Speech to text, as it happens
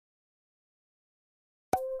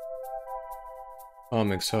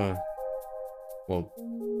Comics, huh? Well,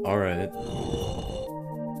 alright.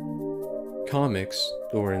 Comics,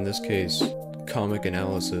 or in this case, comic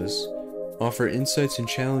analysis, offer insights and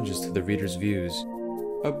challenges to the reader's views.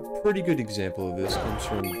 A pretty good example of this comes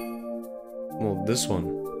from, well, this one.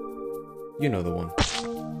 You know the one.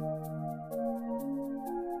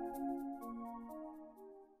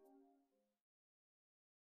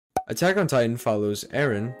 Attack on Titan follows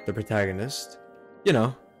Eren, the protagonist, you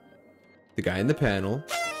know, the guy in the panel,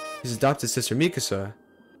 his adopted sister Mikasa,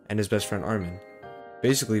 and his best friend Armin.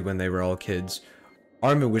 Basically, when they were all kids,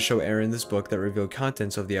 Armin would show Eren this book that revealed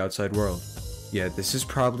contents of the outside world. Yeah, this is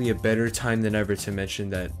probably a better time than ever to mention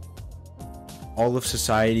that all of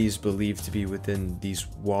society is believed to be within these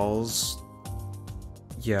walls.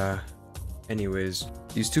 Yeah, anyways,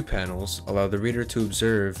 these two panels allow the reader to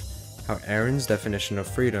observe how Eren's definition of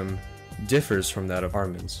freedom differs from that of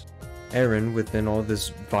Armin's. Eren, within all this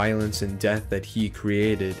violence and death that he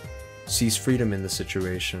created, sees freedom in the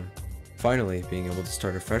situation, finally being able to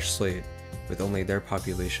start a fresh slate with only their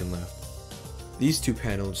population left. These two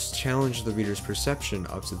panels challenge the reader's perception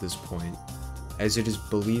up to this point, as it is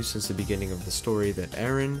believed since the beginning of the story that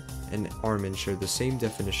Eren and Armin share the same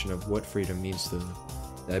definition of what freedom means to them.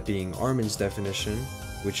 That being Armin's definition,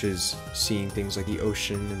 which is seeing things like the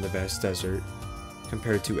ocean and the vast desert,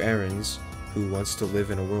 compared to Eren's, who wants to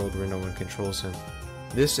live in a world where no one controls him.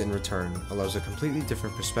 This, in return, allows a completely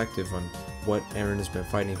different perspective on what Eren has been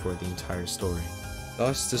fighting for the entire story,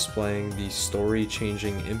 thus displaying the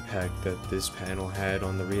story-changing impact that this panel had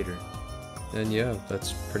on the reader. And yeah,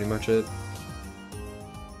 that's pretty much it.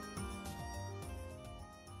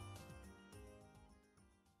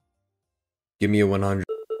 Give me a 100.